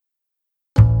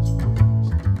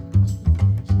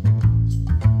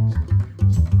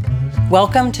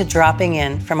Welcome to Dropping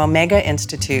In from Omega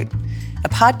Institute, a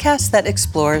podcast that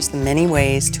explores the many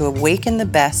ways to awaken the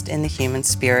best in the human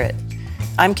spirit.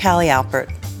 I'm Callie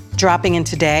Alpert. Dropping in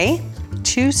today,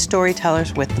 two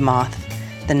storytellers with the Moth,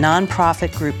 the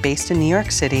nonprofit group based in New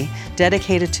York City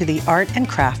dedicated to the art and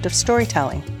craft of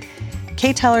storytelling.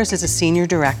 Kate Tellers is a senior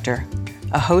director,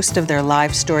 a host of their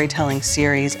live storytelling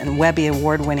series and Webby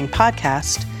Award-winning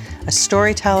podcast, a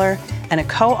storyteller, and a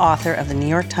co-author of the New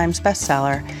York Times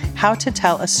bestseller, How to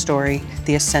Tell a Story,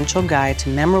 The Essential Guide to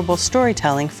Memorable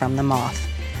Storytelling from the Moth.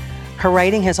 Her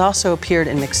writing has also appeared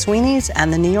in McSweeney's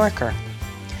and The New Yorker.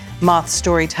 Moth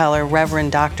storyteller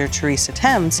Reverend Dr. Teresa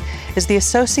Thames is the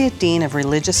Associate Dean of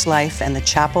Religious Life and the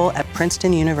Chapel at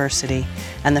Princeton University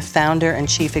and the founder and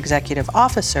chief executive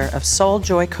officer of Soul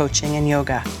Joy Coaching and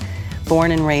Yoga.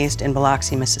 Born and raised in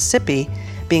Biloxi, Mississippi,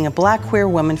 being a Black queer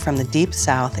woman from the Deep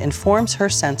South informs her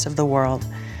sense of the world.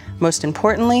 Most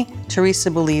importantly, Teresa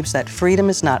believes that freedom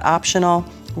is not optional,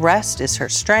 rest is her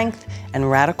strength, and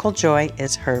radical joy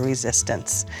is her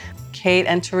resistance. Kate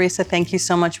and Teresa, thank you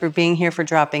so much for being here, for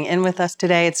dropping in with us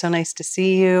today. It's so nice to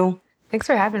see you. Thanks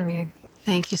for having me.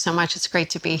 Thank you so much. It's great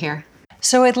to be here.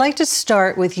 So I'd like to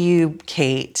start with you,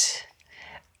 Kate,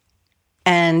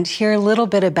 and hear a little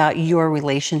bit about your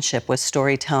relationship with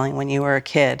storytelling when you were a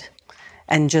kid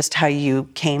and just how you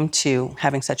came to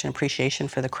having such an appreciation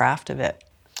for the craft of it.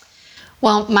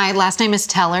 Well, my last name is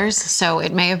Tellers, so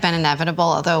it may have been inevitable,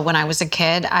 although when I was a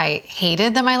kid, I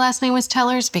hated that my last name was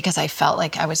Tellers because I felt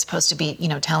like I was supposed to be,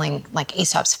 telling like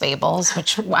Aesop's fables,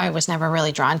 which I was never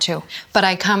really drawn to. But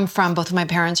I come from, both of my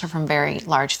parents are from very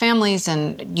large families,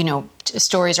 and,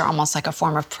 stories are almost like a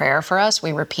form of prayer for us.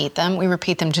 We repeat them. We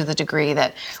repeat them to the degree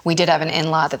that we did have an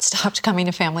in-law that stopped coming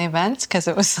to family events because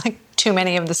it was like too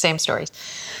many of the same stories.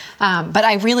 But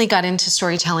I really got into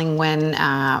storytelling when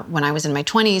I was in my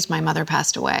 20s. My mother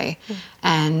passed away,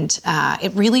 and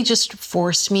it really just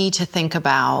forced me to think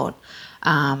about.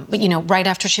 Right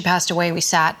after she passed away,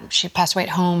 she passed away at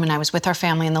home, and I was with our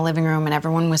family in the living room, and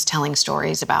everyone was telling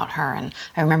stories about her. And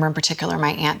I remember in particular,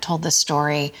 my aunt told this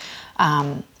story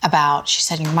she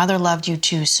said, your mother loved you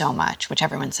too so much, which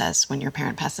everyone says when your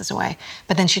parent passes away.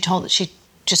 But then she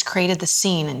just created the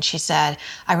scene, and she said,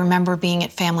 I remember being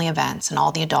at family events and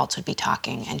all the adults would be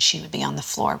talking and she would be on the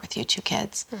floor with you two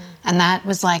kids. And that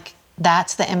was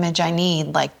that's the image I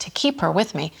need, to keep her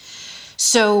with me.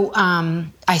 So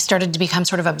I started to become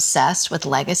sort of obsessed with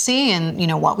legacy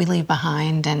and, what we leave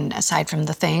behind, and aside from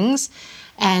the things.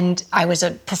 And I was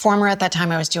a performer at that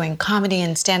time. I was doing comedy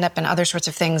and stand-up and other sorts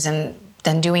of things, and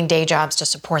then doing day jobs to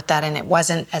support that, and it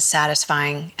wasn't as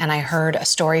satisfying. And I heard a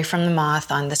story from the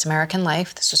Moth on This American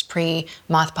Life. This was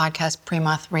pre-Moth podcast,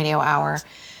 pre-Moth radio hour.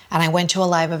 And I went to a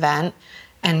live event,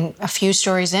 and a few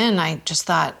stories in, I just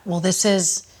thought, well, this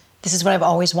is what I've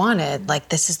always wanted.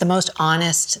 This is the most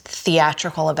honest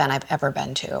theatrical event I've ever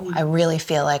been to. I really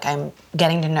feel like I'm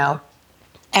getting to know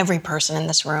every person in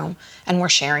this room, and we're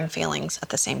sharing feelings at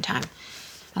the same time.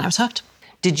 And I was hooked.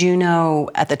 Did you know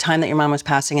at the time that your mom was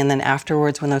passing, and then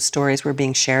afterwards when those stories were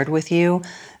being shared with you,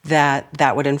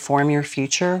 that would inform your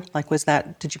future?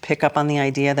 Did you pick up on the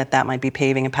idea that might be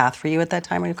paving a path for you at that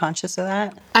time? Were you conscious of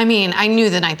that? I mean, I knew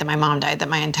the night that my mom died that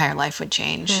my entire life would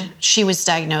change. She was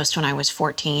diagnosed when I was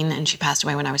 14, and she passed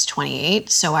away when I was 28.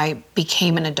 So I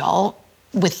became an adult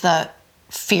with the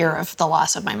fear of the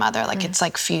loss of my mother.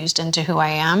 It's fused into who I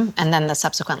am, and then the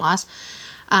subsequent loss.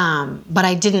 But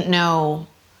I didn't know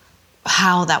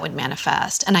how that would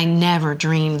manifest, and I never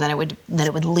dreamed that it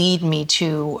would lead me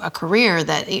to a career,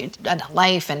 a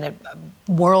life and a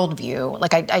worldview.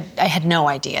 I had no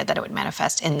idea that it would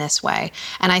manifest in this way.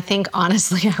 And I think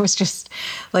honestly, I was just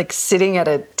sitting at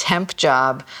a temp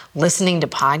job, listening to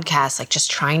podcasts, just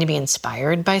trying to be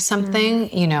inspired by something,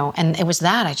 And it was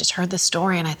that I just heard the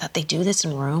story, and I thought, they do this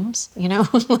in rooms, And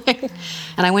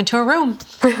I went to a room.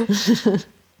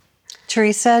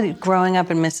 Teresa, growing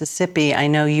up in Mississippi, I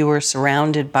know you were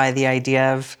surrounded by the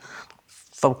idea of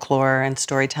folklore and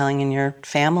storytelling in your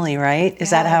family, right?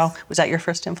 Was that your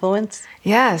first influence?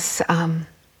 Yes.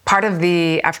 Part of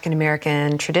the African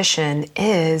American tradition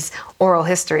is oral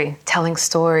history, telling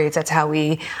stories. That's how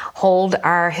we hold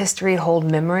our history,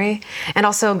 hold memory. And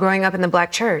also growing up in the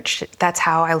Black church, that's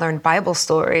how I learned Bible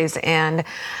stories. And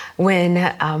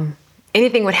when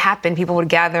anything would happen, people would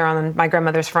gather on my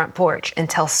grandmother's front porch and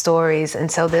tell stories. And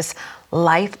so this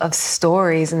life of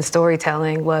stories and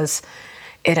storytelling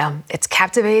it's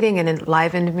captivating and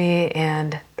enlivened me.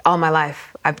 And all my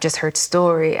life, I've just heard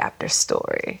story after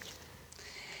story.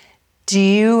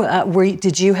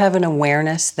 Did you have an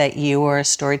awareness that you were a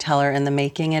storyteller in the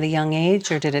making at a young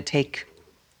age, or did it take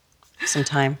some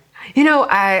time?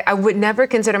 I would never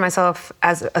consider myself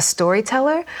as a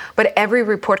storyteller, but every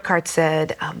report card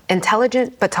said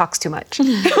intelligent but talks too much.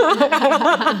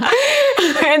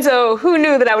 And so who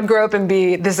knew that I would grow up and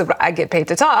be, this is what I get paid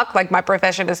to talk, like my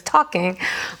profession is talking.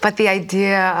 But the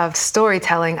idea of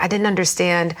storytelling, I didn't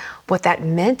understand what that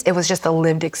meant. It was just a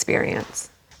lived experience.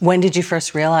 When did you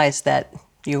first realize that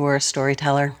you were a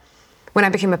storyteller? When I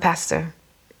became a pastor.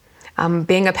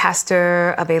 Being a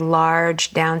pastor of a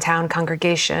large downtown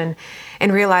congregation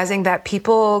and realizing that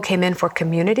people came in for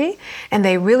community and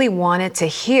they really wanted to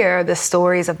hear the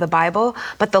stories of the Bible,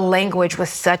 but the language was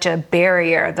such a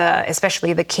barrier,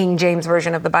 especially the King James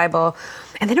Version of the Bible.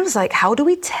 And then it was like, how do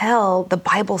we tell the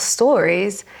Bible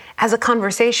stories as a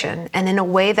conversation and in a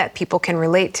way that people can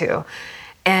relate to?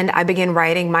 And I began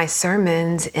writing my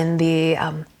sermons in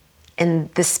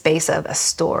the space of a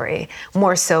story,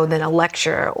 more so than a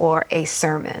lecture or a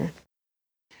sermon.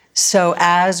 So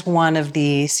as one of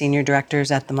the senior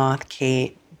directors at the Moth,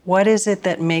 Kate, what is it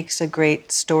that makes a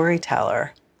great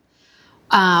storyteller?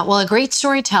 Well, a great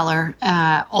storyteller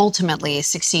ultimately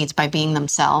succeeds by being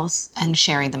themselves and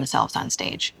sharing themselves on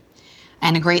stage.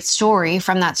 And a great story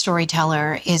from that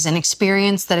storyteller is an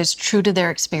experience that is true to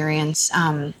their experience,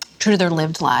 true to their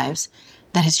lived lives,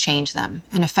 that has changed them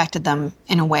and affected them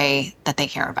in a way that they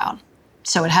care about.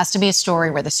 So it has to be a story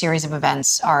where the series of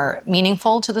events are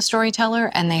meaningful to the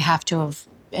storyteller and they have to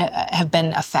have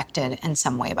been affected in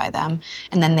some way by them.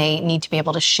 And then they need to be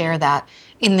able to share that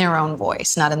in their own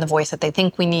voice, not in the voice that they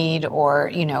think we need or,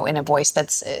 in a voice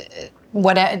that's,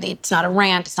 it's not a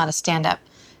rant, it's not a stand-up.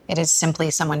 It is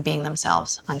simply someone being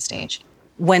themselves on stage.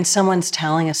 When someone's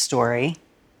telling a story,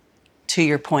 to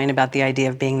your point about the idea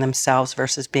of being themselves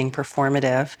versus being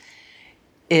performative,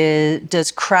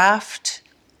 does craft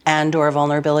and or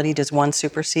vulnerability, does one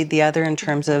supersede the other in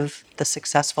terms of the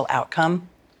successful outcome?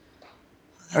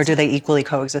 Or do they equally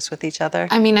coexist with each other?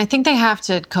 I mean, I think they have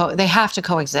to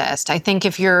coexist. I think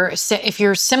if you're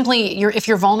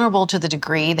vulnerable to the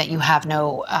degree that you have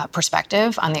no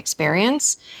perspective on the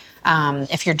experience,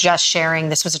 if you're just sharing,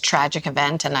 this was a tragic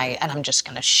event and I'm just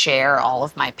going to share all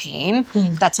of my pain,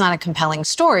 that's not a compelling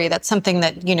story. That's something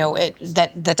that,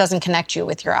 that doesn't connect you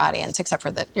with your audience, except for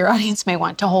that your audience may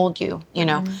want to hold you,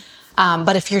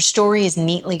 But if your story is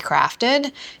neatly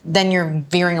crafted, then you're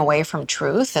veering away from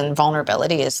truth, and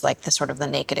vulnerability is like the sort of the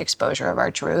naked exposure of our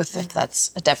truth, if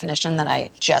that's a definition that I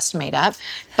just made up.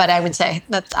 But I would say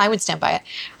that I would stand by it.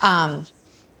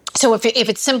 So if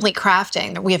it's simply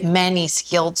crafting, we have many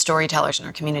skilled storytellers in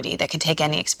our community that can take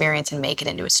any experience and make it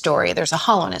into a story. There's a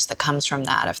hollowness that comes from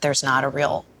that if there's not a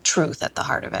real truth at the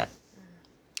heart of it.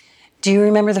 Do you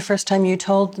remember the first time you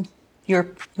told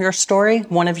your story,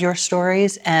 one of your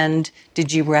stories, and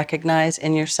did you recognize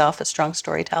in yourself a strong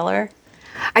storyteller?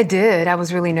 I did. I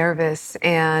was really nervous,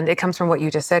 and it comes from what you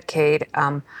just said, Kate,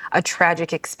 a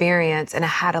tragic experience, and I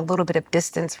had a little bit of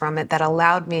distance from it that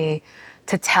allowed me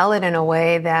to tell it in a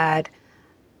way that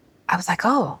I was like,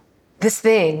 oh, this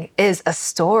thing is a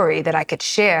story that I could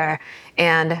share.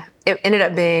 And it ended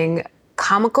up being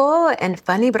comical and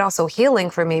funny, but also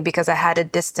healing for me because I had a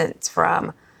distance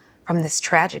from this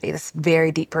tragedy, this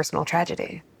very deep personal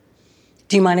tragedy.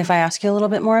 Do you mind if I ask you a little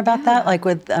bit more about that? Like,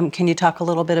 can you talk a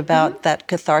little bit about that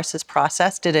catharsis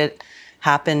process? Did it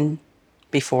happen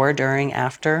before, during,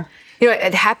 after?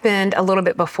 It happened a little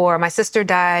bit before. My sister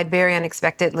died very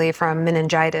unexpectedly from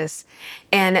meningitis.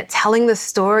 And telling the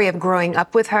story of growing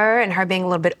up with her and her being a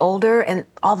little bit older and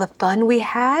all the fun we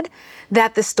had,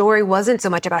 that the story wasn't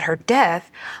so much about her death,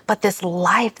 but this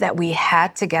life that we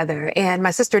had together. And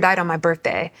my sister died on my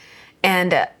birthday.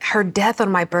 And her death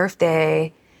on my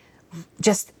birthday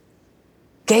just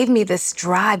gave me this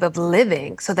drive of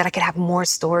living so that I could have more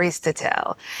stories to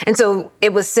tell. And so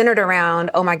it was centered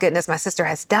around, oh my goodness, my sister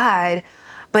has died.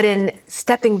 But in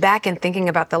stepping back and thinking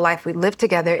about the life we lived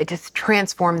together, it just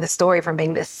transformed the story from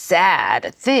being this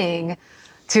sad thing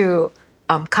to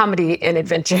comedy and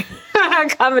adventure.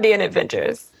 Comedy and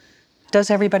adventures. Does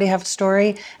everybody have a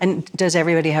story? And does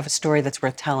everybody have a story that's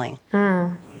worth telling?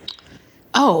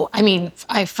 Oh, I mean,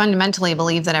 I fundamentally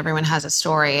believe that everyone has a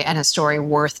story and a story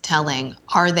worth telling.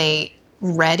 Are they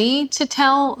ready to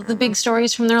tell the big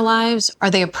stories from their lives? Are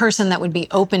they a person that would be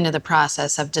open to the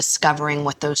process of discovering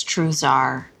what those truths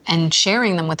are and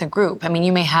sharing them with a group? I mean,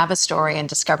 you may have a story and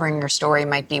discovering your story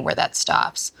might be where that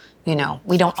stops. We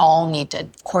don't all need to,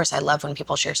 of course, I love when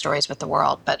people share stories with the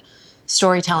world, but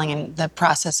storytelling and the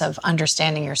process of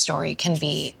understanding your story can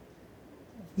be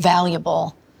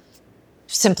valuable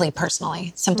simply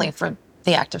personally, simply for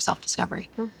the act of self-discovery.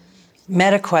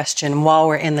 Meta question, while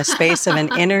we're in the space of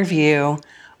an interview,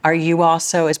 Are you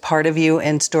also, as part of you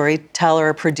and storyteller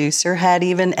or producer head,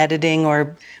 even editing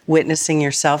or witnessing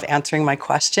yourself answering my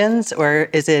questions? Or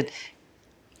is it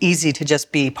easy to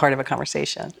just be part of a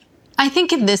conversation? I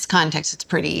think in this context, it's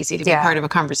pretty easy to be Yeah. part of a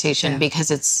conversation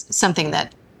because it's something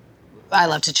that I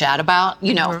love to chat about.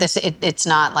 You know, it's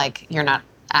not like you're not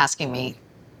asking me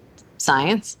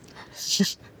science.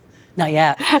 Not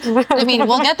yet. I mean,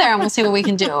 we'll get there and we'll see what we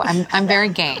can do. I'm very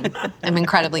game. I'm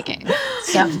incredibly game.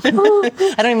 Yeah. I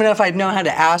don't even know if I'd know how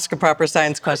to ask a proper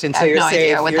science question. So I have you're no safe.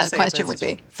 idea what You're that safe. question It's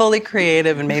would be. Fully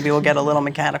creative, and maybe we'll get a little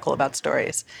mechanical about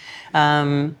stories.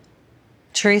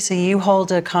 Teresa, you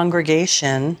hold a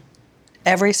congregation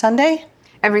every Sunday?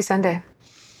 Every Sunday.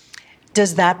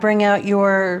 Does that bring out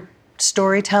your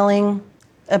storytelling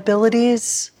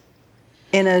abilities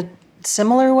in a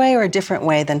similar way or a different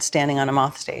way than standing on a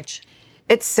moth stage?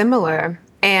 It's similar.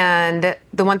 And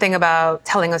the one thing about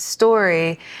telling a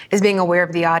story is being aware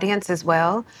of the audience as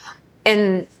well.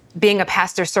 And being a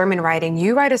pastor sermon writing,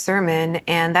 you write a sermon,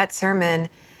 and that sermon,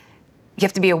 you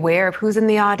have to be aware of who's in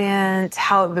the audience,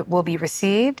 how it will be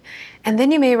received. And then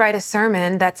you may write a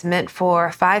sermon that's meant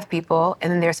for 5 people,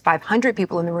 and then there's 500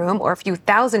 people in the room, or a few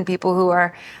thousand people who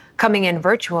are coming in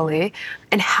virtually.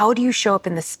 And how do you show up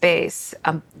in the space?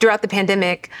 Throughout the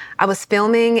pandemic, I was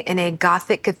filming in a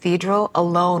Gothic cathedral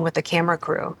alone with a camera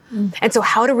crew. And so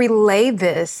how to relay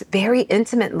this very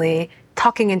intimately,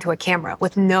 talking into a camera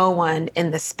with no one in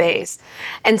the space.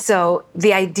 And so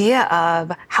the idea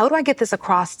of how do I get this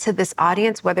across to this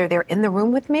audience, whether they're in the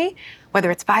room with me,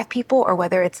 whether it's 5 people or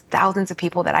whether it's thousands of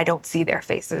people that I don't see their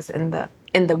faces in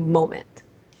the moment.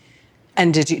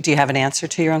 And do you have an answer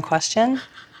to your own question?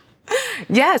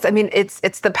 Yes, I mean, it's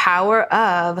the power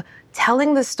of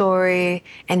telling the story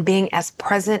and being as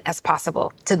present as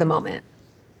possible to the moment.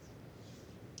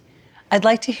 I'd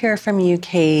like to hear from you,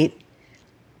 Kate,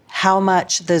 how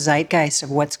much the zeitgeist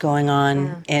of what's going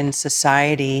on in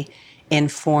society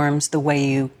informs the way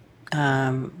you,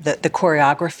 the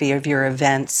choreography of your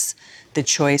events, the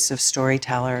choice of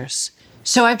storytellers.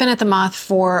 So I've been at the Moth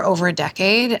for over a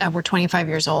decade. We're 25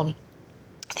 years old.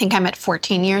 I think I'm at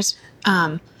 14 years.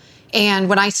 And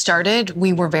when I started,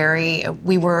 we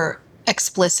were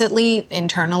explicitly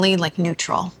internally like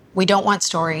neutral. We don't want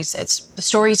stories.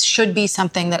 Stories should be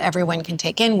something that everyone can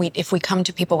take in. If we come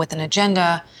to people with an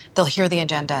agenda, they'll hear the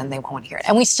agenda and they won't hear it.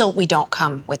 And we don't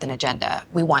come with an agenda.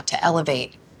 We want to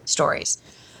elevate stories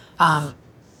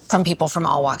from people from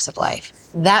all walks of life.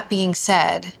 That being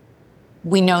said,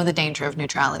 we know the danger of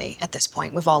neutrality at this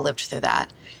point. We've all lived through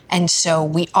that. And so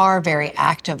we are very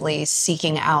actively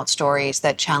seeking out stories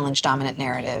that challenge dominant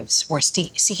narratives. We're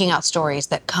seeking out stories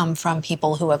that come from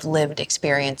people who have lived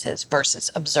experiences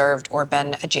versus observed or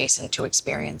been adjacent to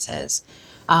experiences.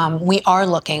 We are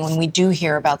looking when we do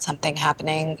hear about something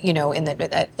happening, you know,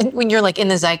 when you're like in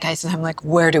the zeitgeist, and I'm like,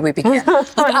 where do we begin?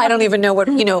 Like, I don't even know what,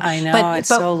 you know. I know, it's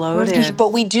so loaded.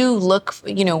 But we do look,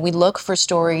 we look for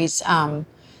stories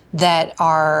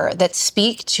that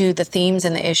speak to the themes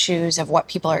and the issues of what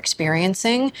people are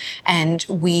experiencing, and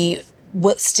we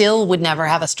still would never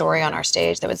have a story on our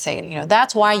stage that would say,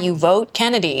 that's why you vote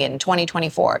Kennedy in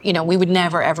 2024. We would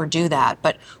never ever do that,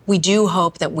 but we do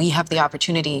hope that we have the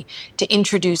opportunity to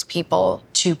introduce people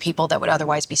to people that would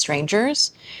otherwise be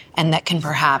strangers, and that can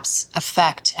perhaps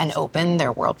affect and open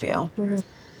their worldview. Mm-hmm.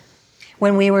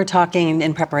 When we were talking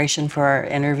in preparation for our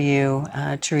interview,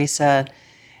 Teresa,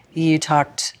 you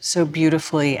talked so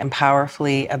beautifully and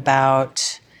powerfully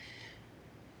about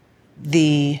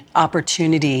the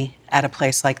opportunity at a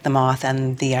place like the Moth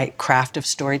and the craft of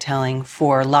storytelling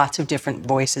for lots of different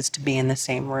voices to be in the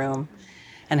same room,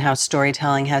 and how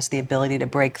storytelling has the ability to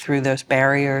break through those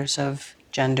barriers of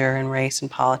gender and race and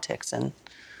politics and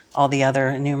all the other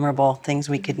innumerable things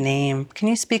we could name. Can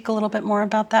you speak a little bit more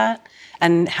about that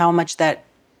and how much that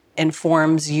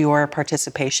informs your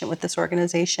participation with this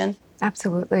organization?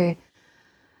 Absolutely.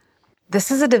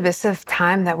 This is a divisive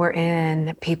time that we're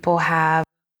in. People have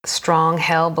strong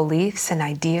held beliefs and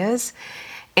ideas,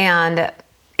 and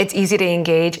it's easy to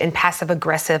engage in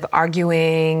passive-aggressive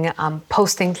arguing,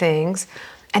 posting things,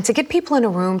 and to get people in a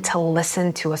room to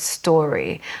listen to a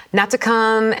story, not to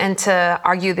come and to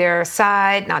argue their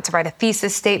side, not to write a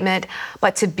thesis statement,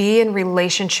 but to be in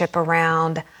relationship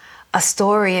around a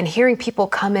story and hearing people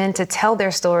come in to tell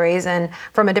their stories, and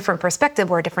from a different perspective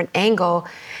or a different angle,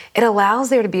 it allows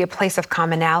there to be a place of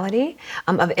commonality,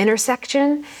 of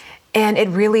intersection, and it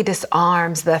really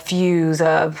disarms the fuse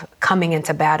of coming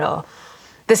into battle.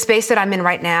 The space that I'm in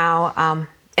right now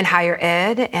in higher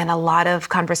ed and a lot of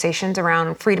conversations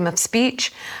around freedom of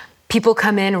speech, people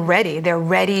come in ready. They're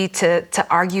ready to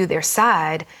argue their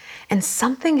side. And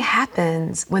something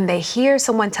happens when they hear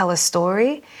someone tell a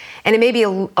story, and it may be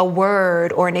a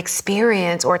word or an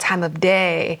experience or a time of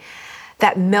day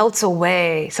that melts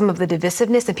away some of the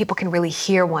divisiveness, and people can really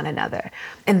hear one another.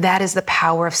 And that is the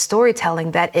power of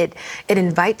storytelling, that it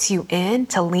invites you in,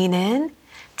 to lean in,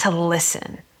 to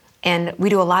listen. And we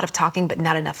do a lot of talking, but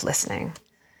not enough listening.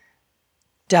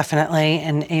 Definitely,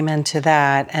 and amen to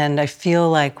that. And I feel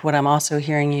like what I'm also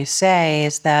hearing you say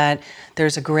is that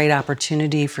there's a great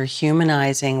opportunity for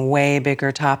humanizing way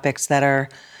bigger topics that are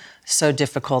so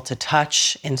difficult to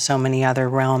touch in so many other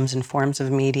realms and forms of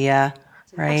media,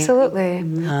 right?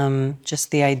 Absolutely.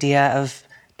 Just the idea of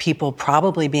people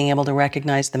probably being able to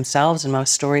recognize themselves in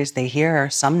most stories they hear.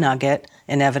 Some nugget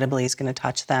inevitably is going to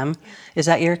touch them. Is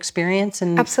that your experience?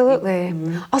 Absolutely.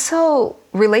 Also,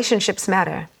 relationships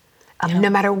matter.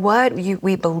 No matter what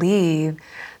we believe,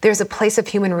 there's a place of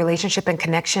human relationship and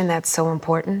connection that's so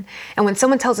important. And when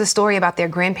someone tells a story about their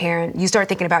grandparent, you start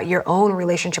thinking about your own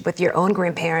relationship with your own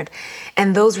grandparent.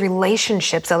 And those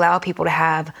relationships allow people to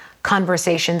have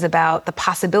conversations about the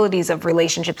possibilities of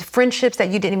relationships, friendships that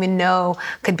you didn't even know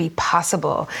could be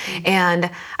possible.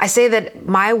 And I say that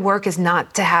my work is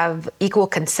not to have equal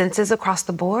consensus across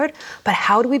the board, but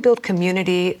how do we build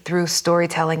community through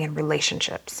storytelling and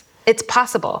relationships? It's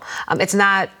possible. It's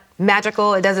not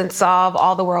magical. It doesn't solve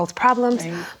all the world's problems,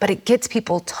 but it gets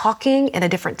people talking in a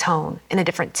different tone, in a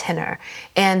different tenor,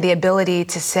 and the ability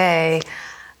to say,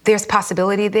 there's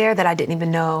possibility there that I didn't even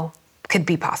know could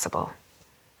be possible.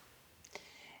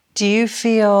 Do you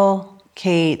feel,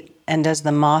 Kate, and does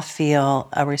the Moth feel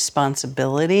a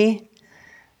responsibility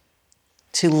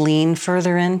to lean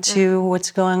further into what's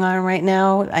going on right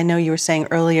now? I know you were saying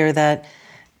earlier that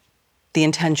the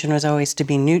intention was always to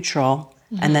be neutral,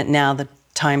 and that now the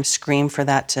times scream for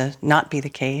that to not be the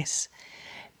case.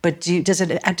 But does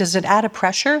it add a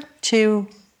pressure to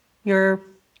your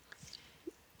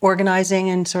organizing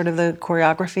and sort of the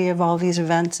choreography of all these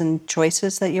events and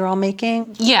choices that you're all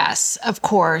making? Yes, of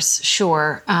course,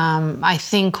 sure. I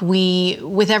think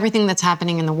with everything that's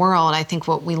happening in the world, I think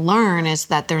what we learn is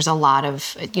that there's a lot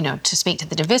of, to speak to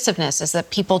the divisiveness, is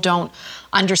that people don't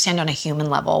understand on a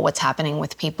human level what's happening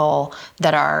with people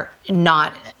that are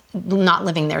not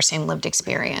living their same lived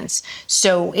experience.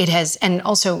 So it has, and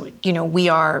also, we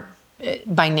are,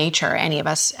 by nature, any of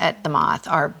us at The Moth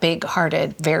are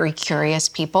big-hearted, very curious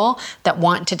people that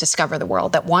want to discover the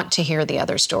world, that want to hear the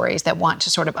other stories, that want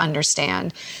to sort of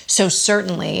understand. So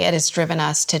certainly it has driven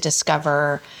us to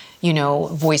discover,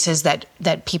 voices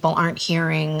that people aren't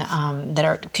hearing,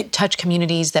 that touch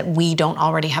communities that we don't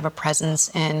already have a presence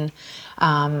in.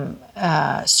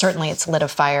 Certainly it's lit a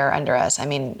fire under us. I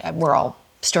mean, we're all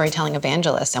storytelling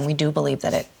evangelists, and we do believe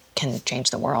that it can change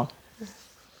the world.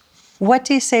 What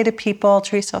do you say to people,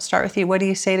 Teresa, I'll start with you. What do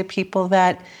you say to people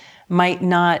that might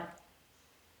not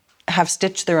have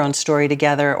stitched their own story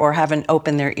together or haven't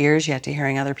opened their ears yet to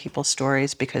hearing other people's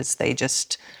stories because they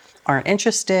just aren't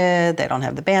interested, they don't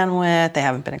have the bandwidth, they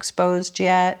haven't been exposed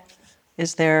yet?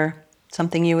 Is there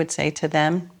something you would say to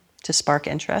them to spark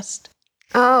interest?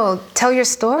 Oh, tell your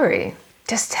story.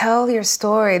 Just tell your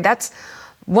story. That's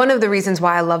one of the reasons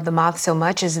why I love The Moth so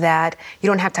much, is that you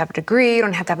don't have to have a degree, you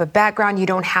don't have to have a background, you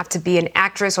don't have to be an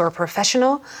actress or a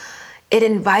professional. It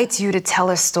invites you to tell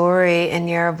a story in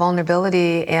your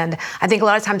vulnerability. And I think a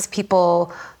lot of times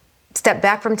people step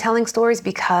back from telling stories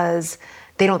because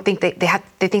they don't think they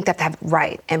think they have to have it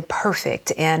right and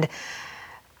perfect. And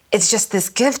it's just this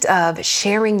gift of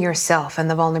sharing yourself and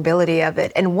the vulnerability of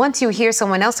it. And once you hear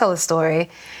someone else tell a story,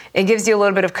 it gives you a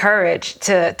little bit of courage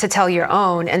to tell your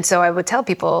own. And so I would tell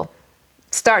people,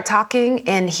 start talking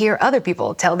and hear other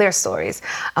people tell their stories.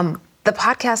 The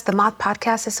podcast, the Moth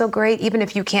podcast, is so great. Even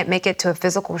if you can't make it to a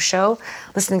physical show,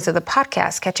 listening to the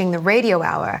podcast, catching the radio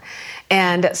hour.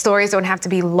 And stories don't have to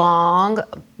be long,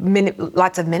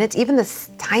 lots of minutes. Even the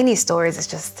tiny stories, it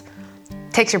just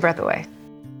takes your breath away.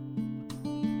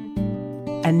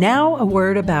 And now a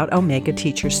word about Omega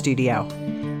Teacher Studio.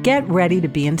 Get ready to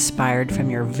be inspired from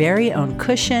your very own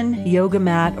cushion, yoga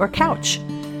mat, or couch.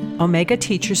 Omega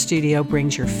Teacher Studio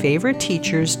brings your favorite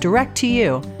teachers direct to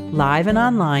you, live and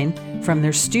online, from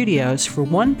their studios for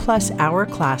 1+ hour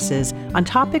classes on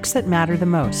topics that matter the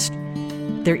most.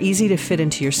 They're easy to fit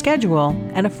into your schedule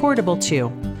and affordable too.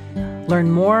 Learn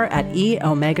more at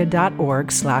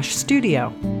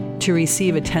eomega.org/studio. To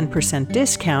receive a 10%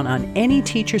 discount on any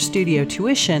Teacher Studio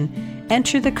tuition,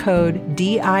 enter the code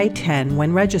DI10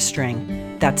 when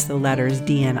registering. That's the letters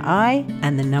DNI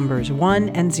and the numbers 1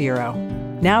 and 0.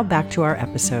 Now back to our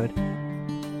episode.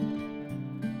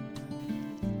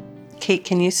 Kate,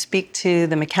 can you speak to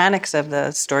the mechanics of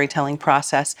the storytelling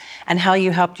process and how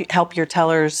you help your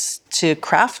tellers to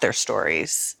craft their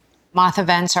stories? Moth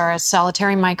events are a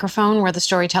solitary microphone where the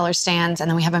storyteller stands, and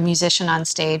then we have a musician on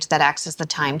stage that acts as the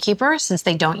timekeeper since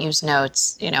they don't use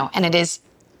notes, and it is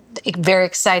very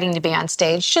exciting to be on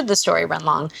stage. Should the story run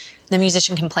long, the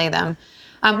musician can play them.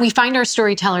 We find our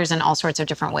storytellers in all sorts of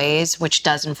different ways, which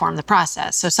does inform the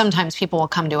process. So sometimes people will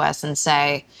come to us and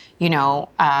say,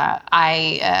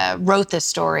 I wrote this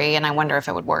story and I wonder if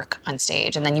it would work on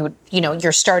stage. And then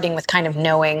you're starting with kind of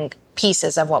knowing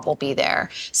pieces of what will be there.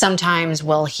 Sometimes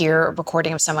we'll hear a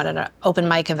recording of someone at an open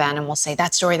mic event and we'll say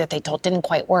that story that they told didn't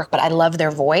quite work, but I love their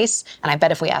voice. And I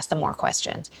bet if we ask them more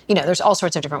questions, there's all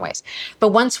sorts of different ways. But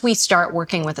once we start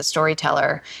working with a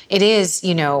storyteller, it is,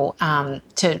 to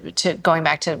going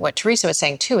back to what Teresa was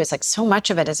saying too, is like so much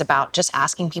of it is about just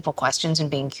asking people questions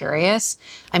and being curious.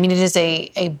 I mean, it is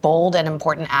a bold and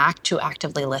important act to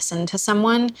actively listen to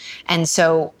someone. And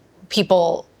so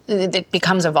it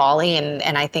becomes a volley,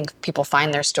 and I think people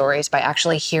find their stories by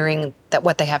actually hearing that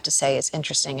what they have to say is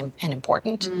interesting and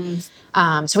important.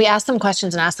 So we ask them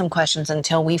questions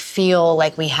until we feel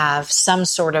like we have some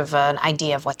sort of an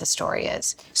idea of what the story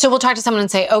is. So we'll talk to someone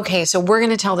and say, okay, so we're going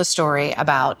to tell the story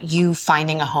about you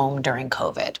finding a home during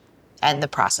COVID and the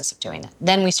process of doing it.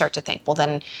 Then we start to think, well,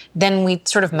 then we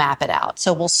sort of map it out.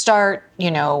 So we'll start,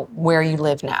 where you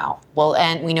live now.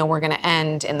 We know we're going to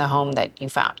end in the home that you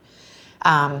found.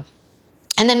 And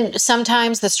then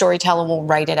sometimes the storyteller will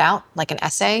write it out like an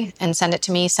essay and send it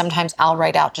to me. Sometimes I'll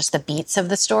write out just the beats of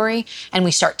the story and we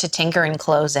start to tinker and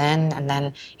close in. And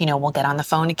then, we'll get on the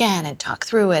phone again and talk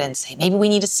through it and say, maybe we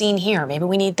need a scene here. Maybe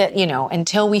we need that,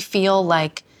 until we feel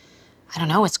like, I don't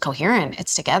know, it's coherent,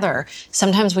 it's together.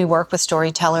 Sometimes we work with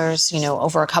storytellers,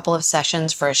 over a couple of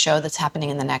sessions for a show that's happening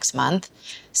in the next month.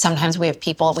 Sometimes we have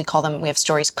people, we have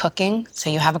stories cooking. So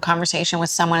you have a conversation with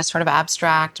someone, it's sort of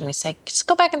abstract, and we say, just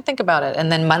go back and think about it. And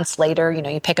then months later,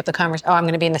 you pick up the conversation, I'm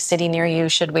going to be in the city near you,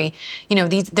 should we?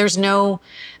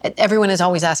 Everyone is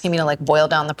always asking me to boil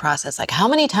down the process. Like, how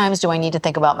many times do I need to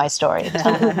think about my story?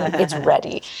 It's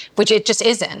ready, which it just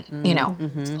isn't,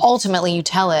 Ultimately, you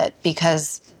tell it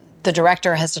because the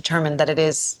director has determined that it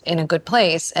is in a good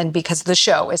place and because the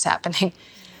show is happening.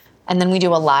 And then we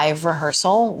do a live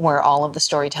rehearsal where all of the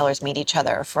storytellers meet each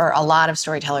other. For a lot of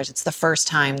storytellers, it's the first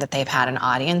time that they've had an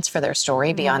audience for their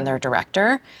story beyond their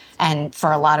director. And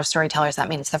for a lot of storytellers, that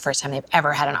means it's the first time they've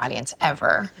ever had an audience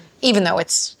ever, even though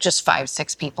it's just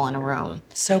 5-6 people in a room.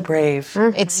 So brave.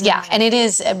 And it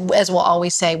is, as we'll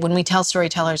always say, when we tell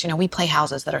storytellers, we play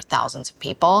houses that are thousands of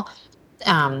people.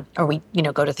 Or we,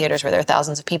 go to theaters where there are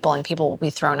thousands of people and people will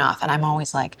be thrown off. And I'm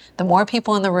always like, the more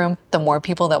people in the room, the more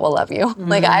people that will love you.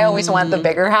 I always want the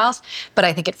bigger house, but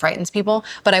I think it frightens people.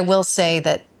 But I will say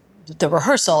that the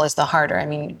rehearsal is the harder. I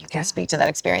mean, you can speak to that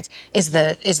experience, is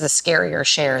the scarier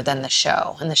share than the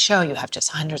show. In the show, you have just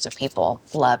hundreds of people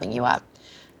loving you up.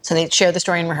 So they share the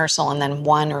story in rehearsal, and then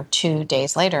 1 or 2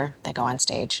 days later, they go on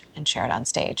stage and share it on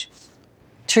stage.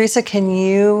 Teresa, can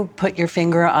you put your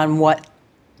finger on what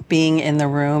being in the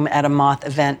room at a Moth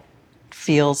event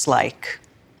feels like?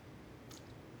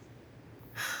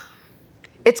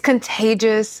 It's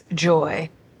contagious joy.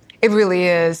 It really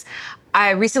is.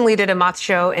 I recently did a Moth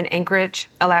show in Anchorage,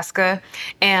 Alaska,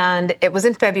 and it was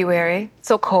in February,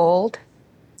 so cold,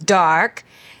 dark,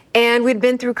 and we'd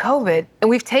been through COVID, and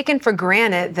we've taken for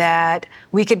granted that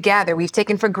we could gather. We've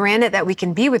taken for granted that we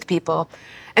can be with people.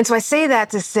 And so I say that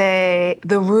to say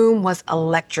the room was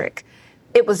electric.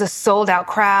 It was a sold-out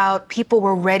crowd. People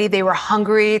were ready. They were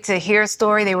hungry to hear a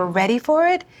story. They were ready for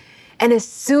it. And as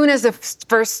soon as the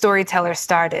first storyteller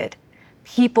started,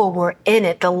 people were in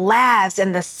it. The laughs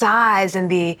and the sighs and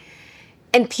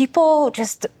people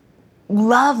just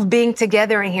love being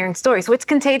together and hearing stories. So it's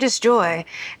contagious joy.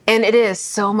 And it is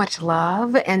so much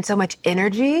love and so much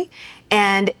energy.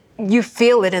 And you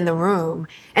feel it in the room.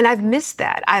 And I've missed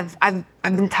that. I've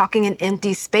been talking in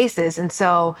empty spaces. And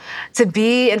so to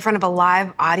be in front of a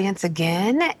live audience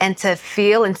again and to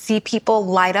feel and see people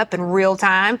light up in real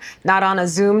time, not on a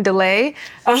Zoom delay,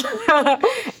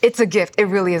 it's a gift. It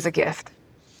really is a gift.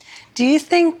 Do you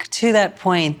think, to that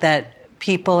point, that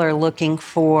people are looking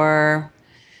for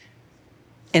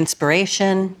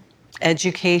inspiration,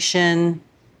 education,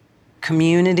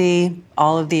 community,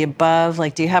 all of the above?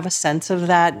 Do you have a sense of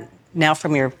that now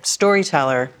from your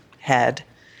storyteller head?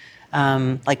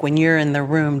 When you're in the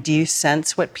room, do you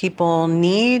sense what people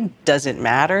need? Does it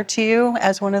matter to you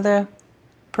as one of the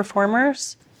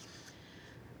performers?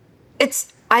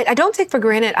 I don't take for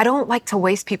granted. I don't like to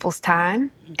waste people's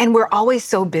time. And we're always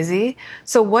so busy.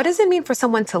 So what does it mean for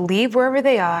someone to leave wherever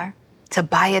they are, to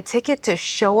buy a ticket to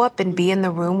show up and be in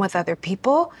the room with other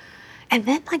people. And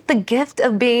then like the gift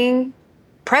of being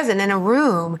present in a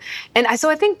room. And so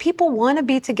I think people want to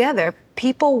be together.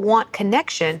 People want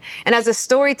connection. And as a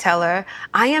storyteller,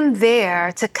 I am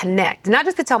there to connect, not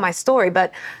just to tell my story,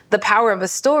 but the power of a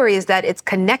story is that it's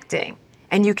connecting.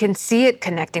 And you can see it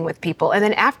connecting with people. And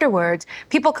then afterwards,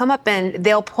 people come up and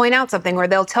they'll point out something, or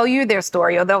they'll tell you their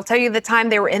story, or they'll tell you the time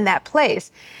they were in that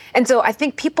place. And so I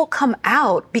think people come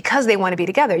out because they want to be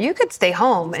together. You could stay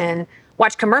home and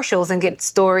watch commercials and get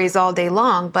stories all day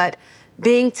long, but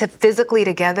being physically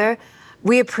together,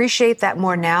 we appreciate that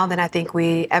more now than I think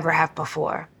we ever have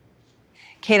before.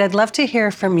 Kate, I'd love to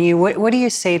hear from you. What do you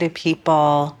say to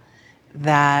people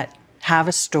that have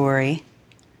a story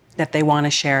that they want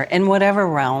to share in whatever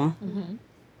realm? Mm-hmm.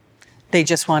 They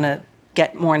just want to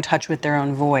get more in touch with their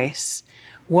own voice.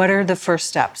 What are the first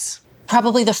steps?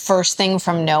 Probably the first thing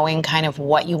from knowing kind of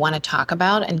what you want to talk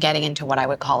about and getting into what I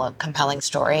would call a compelling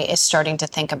story is starting to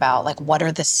think about like, what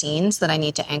are the scenes that I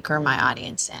need to anchor my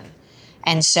audience in?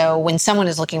 And so when someone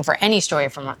is looking for any story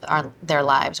from their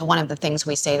lives, one of the things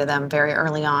we say to them very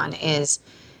early on is,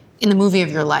 in the movie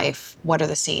of your life, what are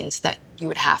the scenes that you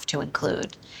would have to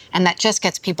include? And that just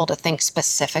gets people to think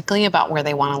specifically about where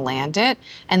they want to land it.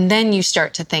 And then you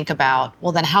start to think about,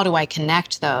 well, then how do I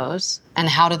connect those? And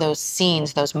how do those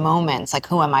scenes, those moments, like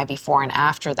who am I before and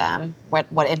after them?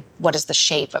 What is the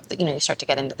shape of the, you start to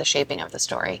get into the shaping of the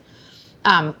story.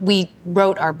 We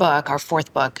wrote our book, our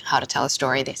fourth book, How to Tell a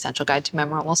Story, The Essential Guide to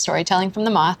Memorable Storytelling from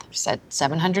the Moth. I've said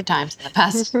 700 times in the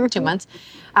past 2 months.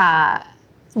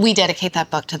 We dedicate that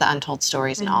book to the untold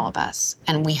stories in all of us.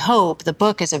 And we hope the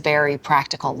book is a very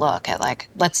practical look at, like,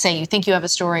 let's say you think you have a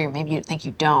story, or maybe you think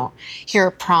you don't. Here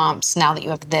are prompts. Now that you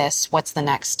have this, what's the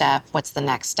next step? What's the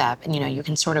next step? And, you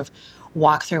can sort of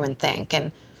walk through and think.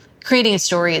 And creating a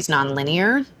story is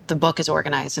nonlinear. The book is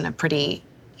organized in a pretty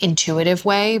intuitive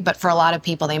way. But for a lot of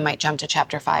people, they might jump to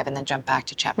chapter 5 and then jump back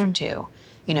to chapter 2.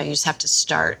 You just have to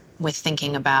start with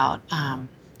thinking about,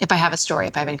 if I have a story,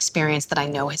 if I have an experience that I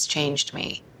know has changed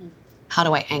me, how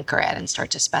do I anchor it and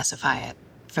start to specify it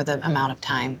for the amount of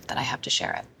time that I have to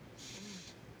share it?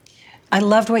 I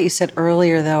loved what you said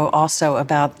earlier, though, also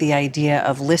about the idea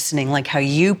of listening, like how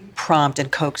you prompt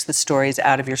and coax the stories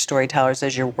out of your storytellers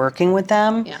as you're working with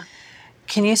them. Yeah.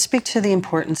 Can you speak to the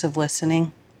importance of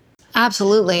listening?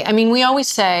 Absolutely. I mean, we always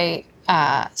say,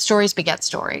 stories beget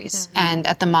stories. Mm-hmm. And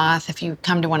at the Moth, if you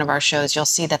come to one of our shows, you'll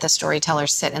see that the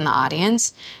storytellers sit in the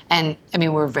audience. And I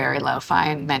mean, we're very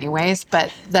lo-fi in many ways,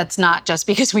 but that's not just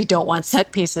because we don't want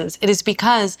set pieces. It is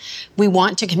because we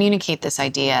want to communicate this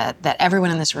idea that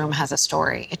everyone in this room has a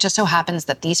story. It just so happens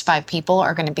that these 5 people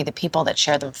are going to be the people that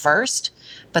share them first.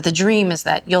 But the dream is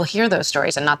that you'll hear those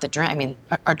stories and not the dream. I mean,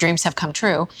 our dreams have come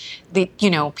true.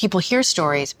 People hear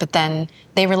stories, but then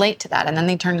they relate to that. And then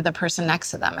they turn to the person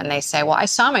next to them and they say, well, I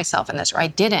saw myself in this, or I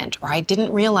didn't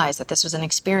realize that this was an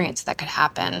experience that could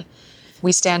happen.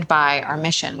 We stand by our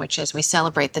mission, which is we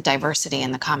celebrate the diversity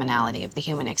and the commonality of the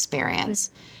human experience.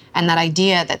 Mm-hmm. And that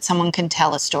idea that someone can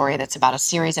tell a story that's about a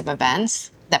series of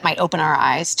events that might open our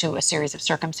eyes to a series of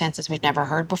circumstances we've never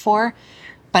heard before.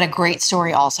 But a great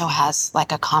story also has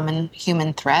like a common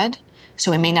human thread.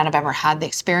 So we may not have ever had the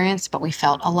experience, but we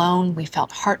felt alone, we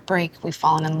felt heartbreak, we've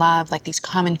fallen in love, like these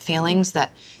common feelings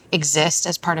that exist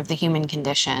as part of the human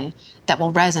condition that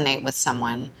will resonate with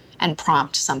someone and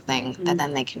prompt something that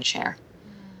then they can share.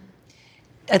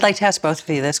 I'd like to ask both of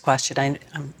you this question.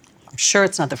 I'm sure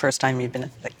it's not the first time you've been,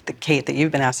 Kate, that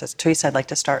you've been asked this. Teresa, I'd like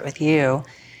to start with you.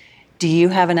 Do you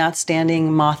have an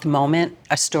outstanding Moth moment,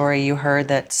 a story you heard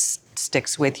that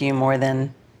sticks with you more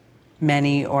than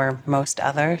many or most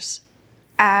others?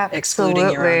 Absolutely.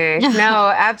 Excluding your own.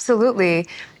 No, absolutely.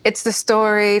 It's the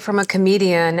story from a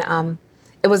comedian.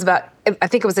 It was about, I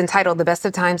think it was entitled The Best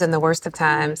of Times and the Worst of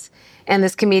Times. And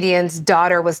this comedian's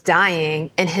daughter was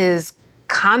dying and his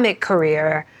comic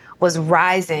career was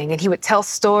rising. And he would tell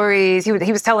stories. He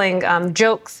was telling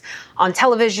jokes on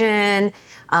television,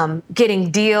 getting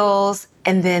deals.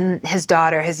 And then his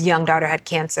young daughter had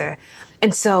cancer.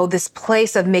 And so this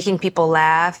place of making people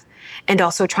laugh and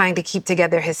also trying to keep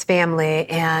together his family.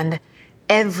 And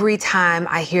every time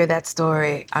I hear that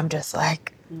story, I'm just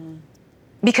like,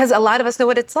 because a lot of us know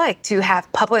what it's like to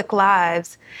have public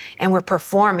lives and we're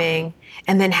performing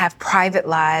and then have private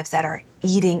lives that are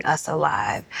eating us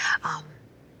alive.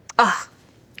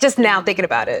 Just now thinking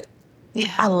about it.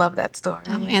 Yeah. I love that story.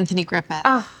 Anthony Griffith.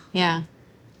 Yeah.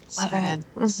 Love it.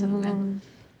 Good. So good.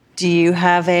 Do you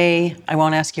have I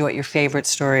won't ask you what your favorite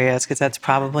story is, because that's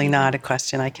probably not a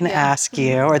question I can ask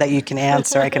you or that you can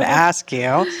answer. I can ask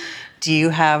you. Do you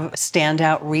have a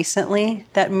standout recently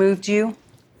that moved you?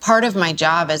 part of my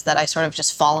job is that I sort of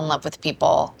just fall in love with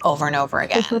people over and over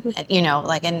again.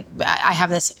 And I have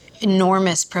this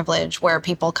enormous privilege where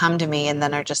people come to me and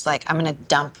then are just like, I'm going to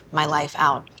dump my life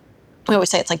out. We always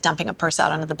say it's like dumping a purse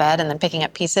out onto the bed and then picking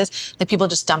up pieces. That people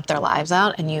just dump their lives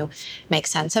out and you make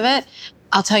sense of it.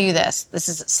 I'll tell you this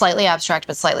is slightly abstract,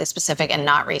 but slightly specific and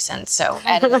not recent. So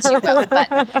edit as you go.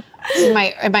 But in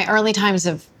my early times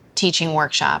of teaching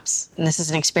workshops, and this is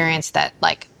an experience that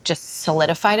like just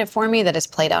solidified it for me, that has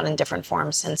played out in different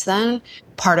forms since then.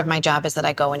 Part of my job is that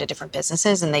I go into different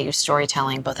businesses and they use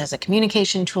storytelling both as a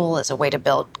communication tool, as a way to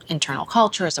build internal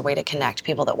culture, as a way to connect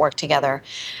people that work together.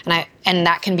 And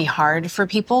that can be hard for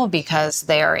people because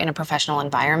they are in a professional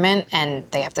environment and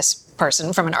they have this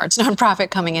person from an arts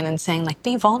nonprofit coming in and saying like,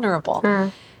 be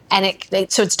vulnerable. And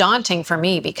so it's daunting for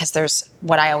me because there's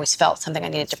what I always felt, something I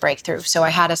needed to break through. So I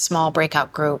had a small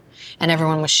breakout group and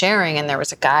everyone was sharing, and there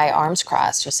was a guy, arms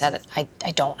crossed, who said,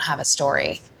 I don't have a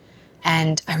story.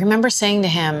 And I remember saying to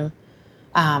him,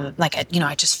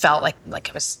 I just felt like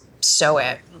it was so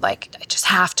I just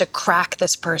have to crack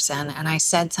this person. And I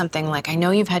said something like, I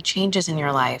know you've had changes in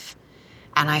your life.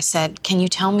 And I said, can you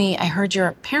tell me, I heard you're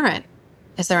a parent.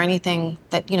 Is there anything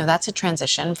that, that's a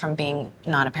transition from being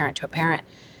not a parent to a parent.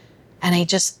 And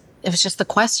it was just the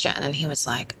question. And he was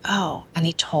like, oh, and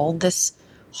he told this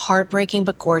heartbreaking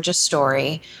but gorgeous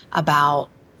story about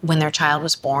when their child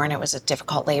was born. It was a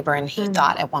difficult labor. And he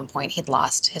thought at one point he'd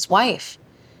lost his wife.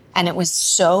 And it was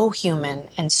so human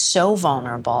and so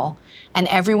vulnerable. And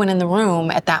everyone in the room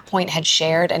at that point had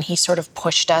shared, and he sort of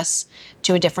pushed us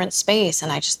to a different space.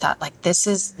 And I just thought, like, this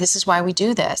is why we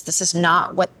do this. This is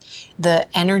not what the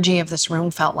energy of this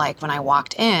room felt like when I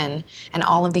walked in. And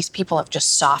all of these people have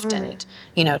just softened,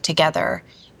 together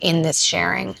in this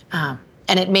sharing. And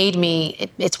it made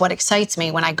me, it's what excites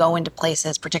me when I go into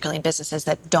places, particularly in businesses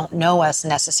that don't know us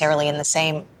necessarily in the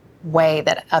same way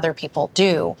that other people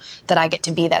do, that I get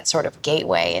to be that sort of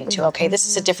gateway into, okay, this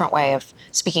is a different way of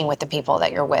speaking with the people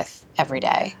that you're with every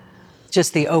day.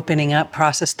 Just the opening up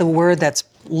process. The word that's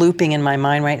looping in my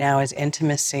mind right now is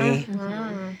intimacy.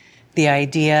 The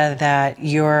idea that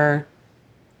you're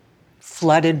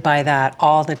flooded by that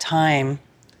all the time.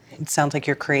 It sounds like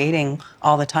you're creating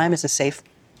all the time as a safe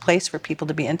place for people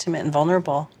to be intimate and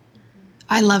vulnerable.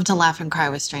 I love to laugh and cry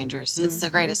with strangers. It's the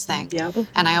greatest thing. Yep.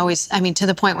 And to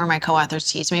the point where my co-authors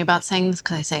tease me about saying this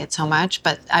because I say it so much,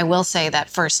 but I will say that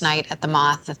first night at the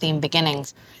Moth, the theme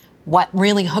Beginnings, what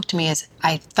really hooked me is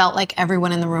I felt like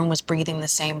everyone in the room was breathing the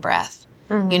same breath.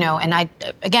 And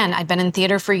I'd been in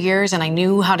theater for years and I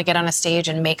knew how to get on a stage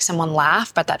and make someone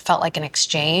laugh, but that felt like an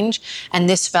exchange. And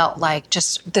this felt like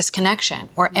just this connection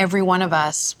where every one of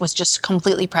us was just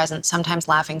completely present, sometimes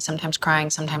laughing, sometimes crying,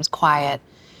 sometimes quiet,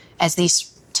 as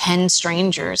these 10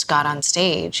 strangers got on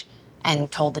stage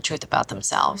and told the truth about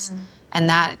themselves. And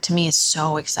that to me is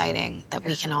so exciting that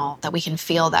we can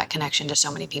feel that connection to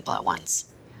so many people at once.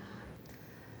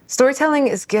 Storytelling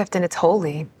is gift and it's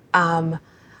holy.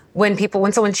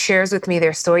 When someone shares with me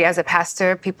their story as a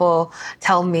pastor, people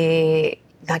tell me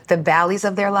like the valleys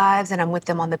of their lives and I'm with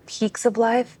them on the peaks of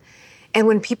life. And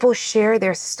when people share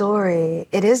their story,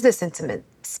 it is this intimate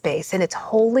space and it's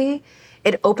holy.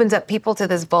 It opens up people to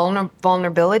this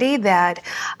vulnerability that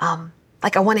I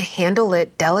want to handle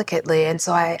it delicately. And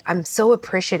so I'm so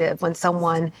appreciative when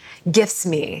someone gifts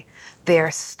me their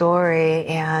story.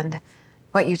 And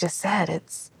what you just said,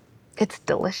 it's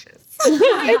delicious.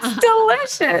 It's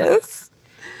delicious.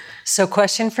 So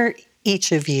question for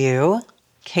each of you.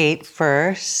 Kate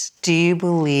first, do you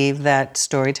believe that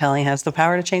storytelling has the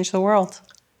power to change the world?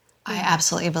 I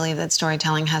absolutely believe that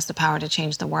storytelling has the power to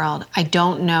change the world. I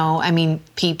don't know,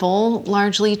 people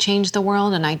largely change the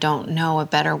world, and I don't know a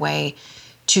better way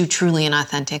to truly and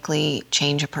authentically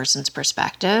change a person's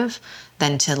perspective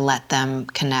than to let them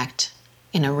connect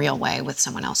in a real way with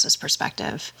someone else's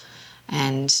perspective.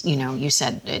 And,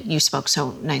 you spoke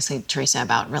so nicely, Teresa,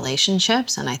 about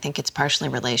relationships, and I think it's partially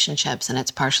relationships, and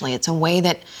it's a way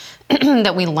that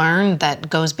that we learn that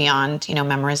goes beyond,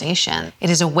 memorization. It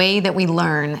is a way that we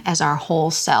learn as our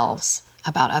whole selves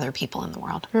about other people in the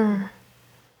world.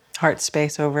 Heart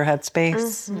space over head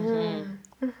space. Do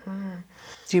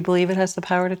you believe it has the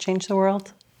power to change the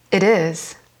world? It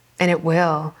is, and it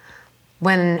will.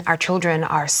 When our children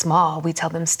are small, we tell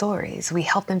them stories. We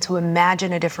help them to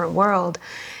imagine a different world.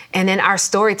 And in our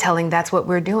storytelling, that's what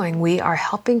we're doing. We are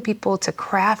helping people to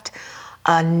craft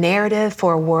a narrative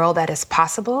for a world that is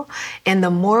possible. And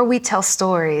the more we tell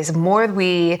stories, the more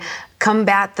we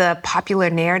combat the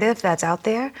popular narrative that's out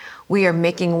there, we are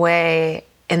making way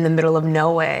in the middle of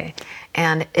no way.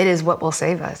 And it is what will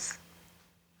save us.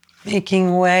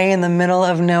 Making way in the middle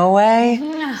of no way?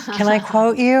 Can I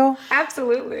quote you?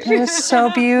 Absolutely. It is so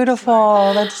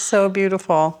beautiful. That's so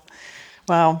beautiful.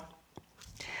 Wow.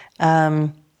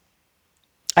 I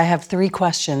have 3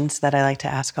 questions that I like to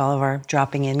ask all of our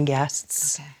dropping in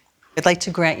guests. Okay. I'd like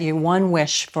to grant you one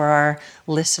wish for our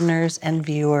listeners and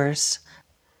viewers.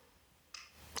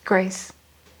 Grace.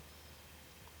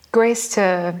 Grace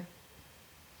to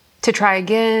try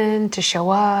again, to show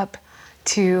up,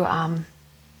 to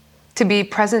be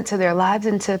present to their lives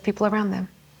and to people around them.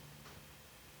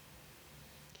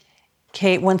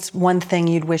 Kate, what's one thing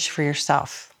you'd wish for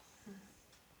yourself?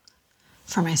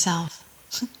 For myself.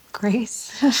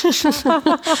 Grace. No,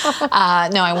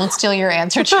 I won't steal your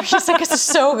answer, Teresa, because it's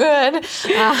so good.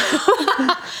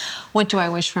 What do I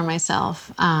wish for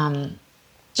myself?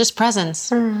 Just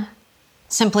presence.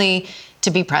 Simply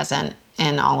to be present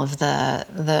in all of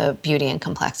the beauty and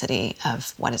complexity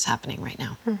of what is happening right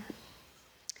now.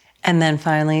 And then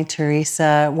finally,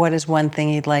 Teresa, what is one thing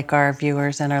you'd like our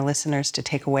viewers and our listeners to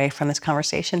take away from this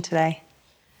conversation today?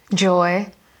 Joy.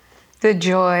 The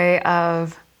joy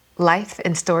of life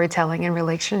and storytelling and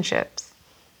relationships.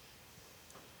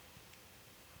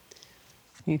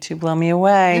 You two blow me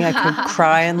away. I could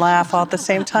cry and laugh all at the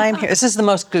same time here. This is the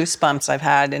most goosebumps I've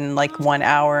had in like 1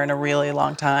 hour in a really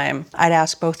long time. I'd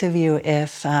ask both of you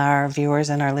if our viewers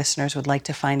and our listeners would like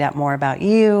to find out more about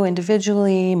you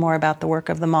individually, more about the work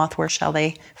of The Moth. Where shall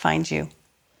they find you?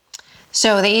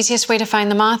 So the easiest way to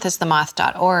find The Moth is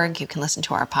themoth.org. You can listen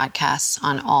to our podcasts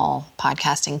on all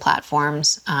podcasting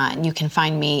platforms. And you can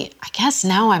find me, I guess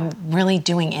now I'm really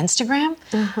doing Instagram,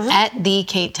 at the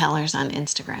Kate Tellers on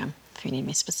Instagram, if you need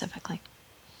me specifically.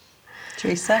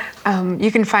 Teresa? You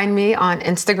can find me on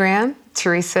Instagram,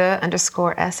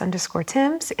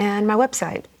 Teresa_S_Tims, and my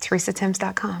website,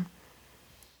 teresatims.com.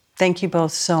 Thank you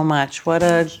both so much. What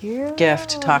a gift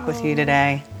to talk with you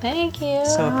today. Thank you.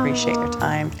 So appreciate your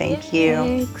time. Thank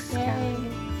you.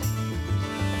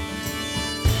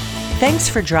 Thanks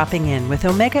for dropping in with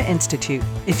Omega Institute.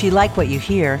 If you like what you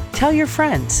hear, tell your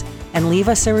friends and leave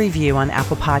us a review on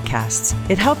Apple Podcasts.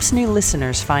 It helps new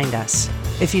listeners find us.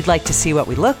 If you'd like to see what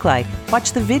we look like,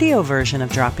 watch the video version of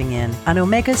Dropping In on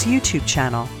Omega's YouTube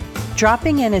channel.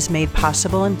 Dropping In is made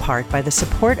possible in part by the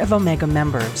support of Omega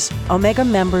members. Omega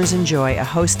members enjoy a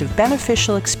host of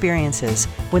beneficial experiences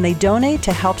when they donate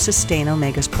to help sustain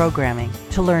Omega's programming.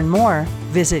 To learn more,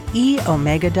 visit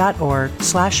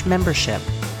eomega.org/membership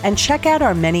and check out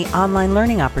our many online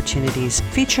learning opportunities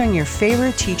featuring your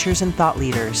favorite teachers and thought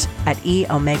leaders at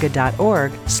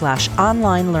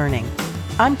eomega.org/online learning.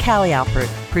 I'm Callie Alpert,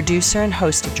 producer and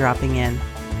host of Dropping In.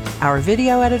 Our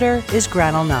video editor is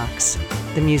Granell Knox.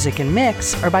 The music and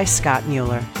mix are by Scott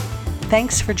Mueller.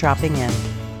 Thanks for dropping in.